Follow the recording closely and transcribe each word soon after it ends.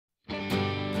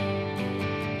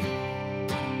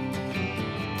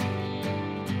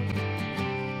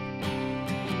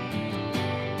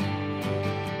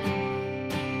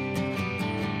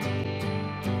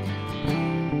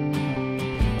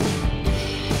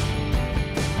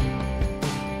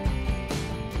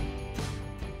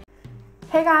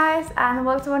Hey guys, and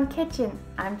welcome to One Kitchen.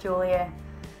 I'm Julia.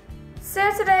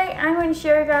 So today I'm going to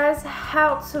show you guys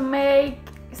how to make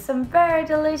some very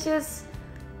delicious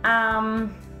taco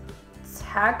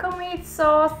meat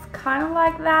sauce, kind of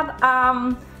like that.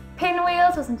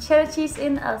 Pinwheels with some cheddar cheese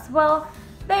in as well.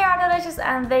 They are delicious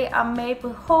and they are made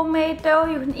with homemade dough.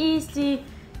 You can easily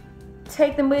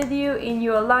take them with you in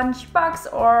your lunch box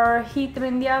or heat them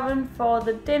in the oven for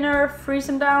the dinner, freeze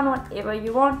them down whenever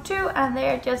you want to, and they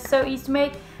are just so easy to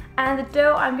make. And the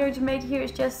dough I'm going to make here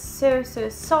is just so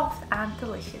soft and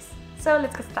delicious. So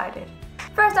let's get started.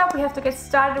 First up, we have to get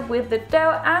started with the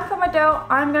dough, and for my dough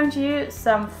I'm going to use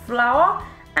some flour,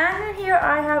 and in here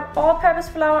I have all-purpose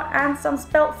flour and some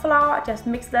spelt flour. I just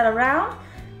mix that around,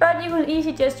 but you can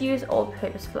easily just use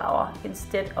all-purpose flour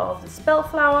instead of the spelt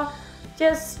flour.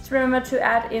 Just remember to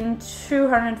add in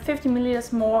 250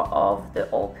 milliliters more of the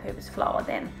all-purpose flour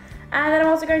then. And then I'm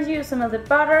also going to use some of the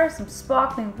butter, some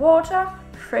sparkling water,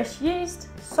 fresh yeast,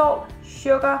 salt,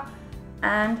 sugar,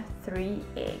 and 3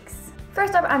 eggs.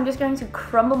 First up, I'm just going to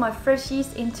crumble my fresh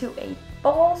yeast into a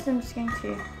ball. So I'm just going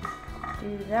to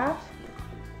do that,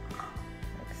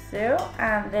 like so.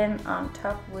 And then on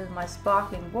top with my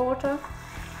sparkling water.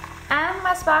 And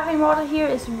my sparkling water here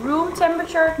is room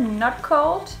temperature, not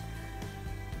cold.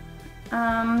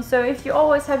 So if you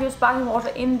always have your sparkling water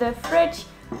in the fridge,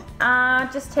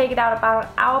 just take it out about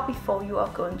an hour before you are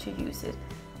going to use it.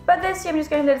 But this year I'm just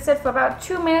going to let it sit for about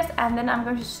 2 minutes, and then I'm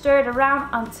going to stir it around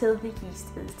until the yeast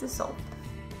is dissolved.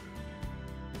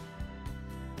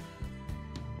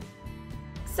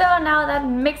 So now that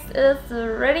mix is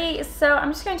ready, so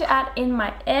I'm just going to add in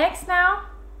my eggs now.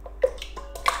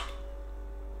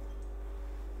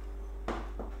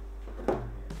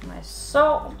 My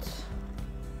salt.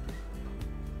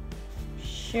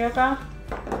 Sugar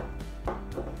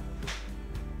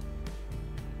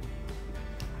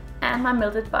and my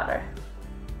melted butter.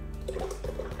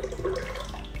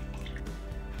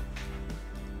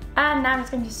 And now I'm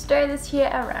just going to stir this here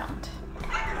around.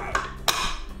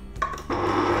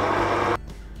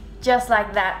 Just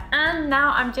like that. And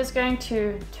now I'm just going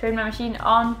to turn my machine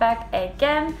on back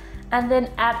again and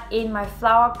then add in my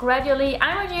flour gradually.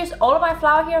 I'm going to use all of my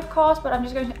flour here, of course, but I'm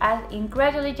just going to add it in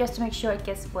gradually just to make sure it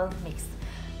gets well mixed.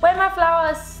 When my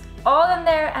flour is all in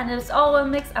there and it's all well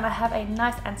mixed and I have a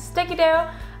nice and sticky dough,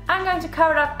 I'm going to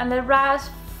cover it up and let it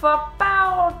rise for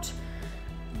about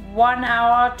 1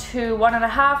 hour to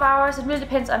 1.5 hours. It really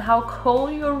depends on how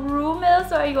cold your room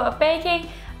is or you are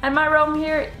baking. And my room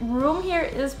here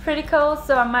is pretty cold,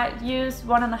 so I might use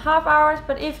 1.5 hours.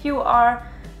 But if you are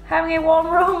having a warm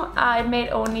room, it may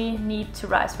only need to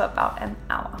rise for about an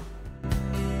hour.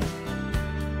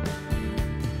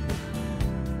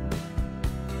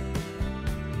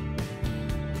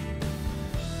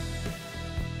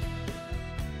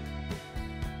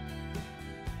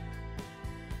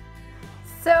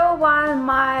 So while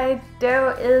my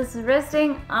dough is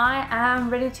resting, I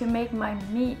am ready to make my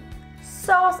meat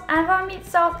sauce. And for my meat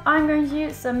sauce, I'm going to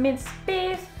use some minced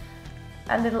beef,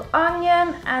 a little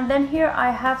onion, and then here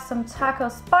I have some taco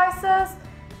spices.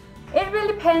 It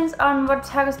really depends on what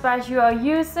taco spice you are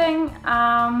using,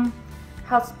 how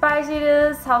spicy it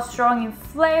is, how strong in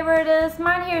flavor it is.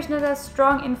 Mine here is not as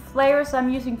strong in flavor, so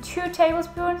I'm using 2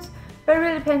 tablespoons, but it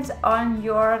really depends on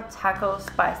your taco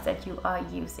spice that you are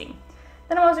using.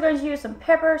 Then I'm also going to use some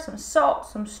pepper, some salt,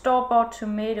 some store-bought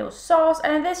tomato sauce,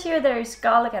 and in this here there is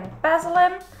garlic and basil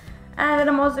in. And then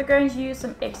I'm also going to use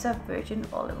some extra virgin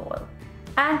olive oil.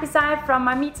 And beside from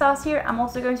my meat sauce here, I'm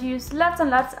also going to use lots and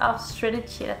lots of shredded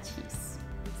cheddar cheese.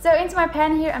 So into my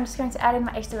pan here, I'm just going to add in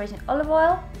my extra virgin olive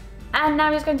oil. And now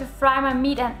I'm just going to fry my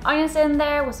meat and onions in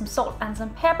there with some salt and some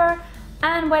pepper.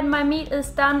 And when my meat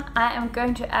is done, I am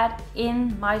going to add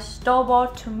in my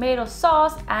store-bought tomato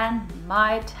sauce and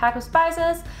my taco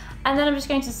spices. And then I'm just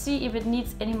going to see if it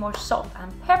needs any more salt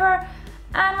and pepper.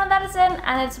 And when that is in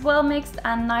and it's well mixed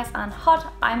and nice and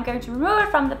hot, I'm going to remove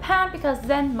it from the pan because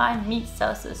then my meat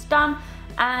sauce is done.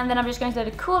 And then I'm just going to let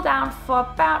it cool down for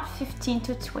about 15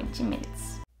 to 20 minutes.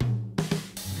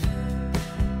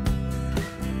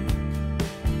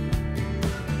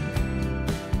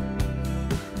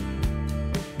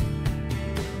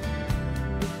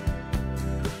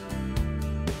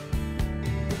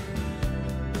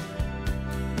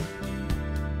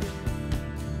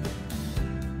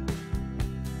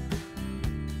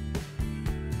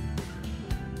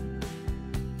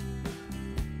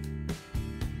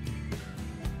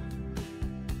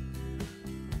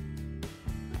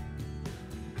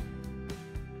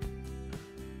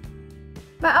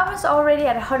 My oven is already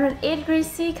at 180 degrees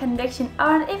C convection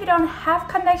oven. If you don't have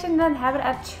convection, then have it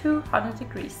at 200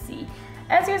 degrees C.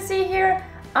 As you can see here,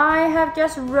 I have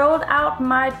just rolled out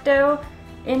my dough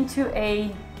into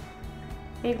a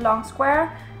big long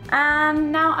square,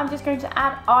 and now I'm just going to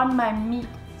add on my meat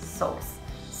sauce.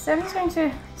 So I'm just going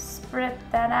to spread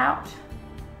that out,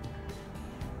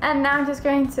 and now I'm just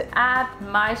going to add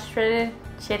my shredded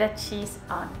cheddar cheese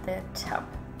on the top.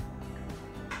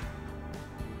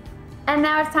 And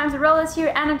now it's time to roll this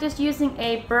here, and I'm just using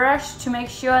a brush to make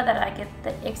sure that I get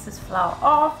the excess flour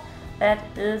off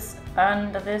that is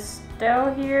under this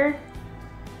dough here.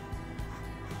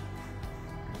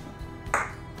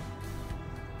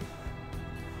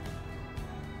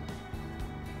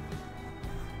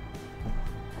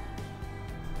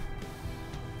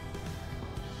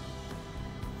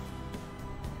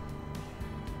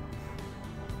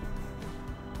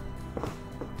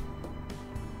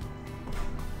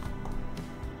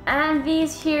 And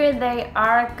these here, they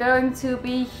are going to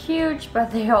be huge,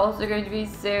 but they're also going to be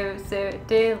so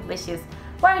delicious.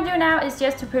 What I'm doing now is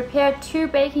just to prepare 2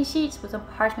 baking sheets with some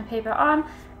parchment paper on,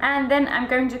 and then I'm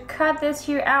going to cut this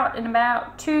here out in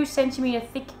about 2 centimeter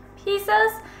thick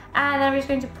pieces, and then I'm just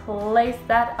going to place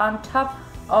that on top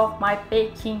of my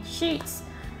baking sheets.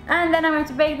 And then I'm going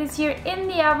to bake this here in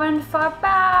the oven for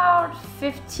about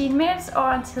 15 minutes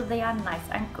or until they are nice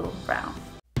and golden brown.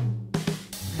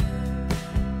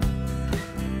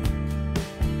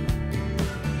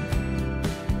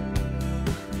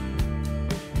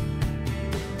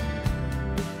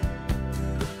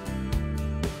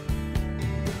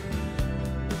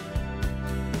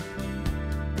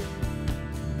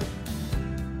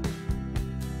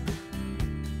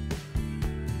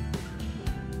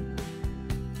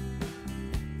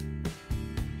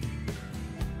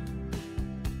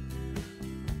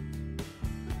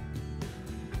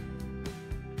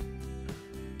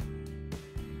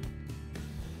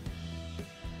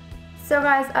 So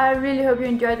guys, I really hope you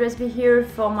enjoyed the recipe here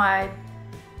for my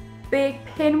big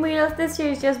pinwheels. This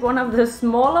here is just one of the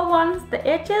smaller ones, the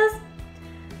edges.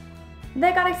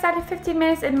 They got exactly 15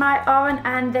 minutes in my oven,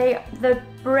 and the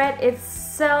bread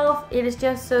itself, it is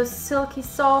just so silky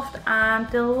soft and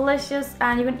delicious,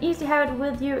 and you can easily have it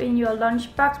with you in your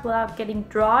lunchbox without getting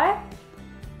dry.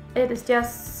 It is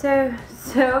just so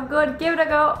good. Give it a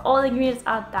go. All the ingredients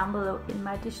are down below in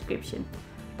my description.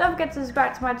 Don't forget to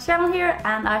subscribe to my channel here,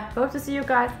 and I hope to see you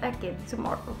guys again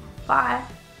tomorrow. Bye!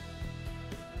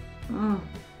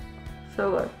 So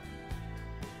good.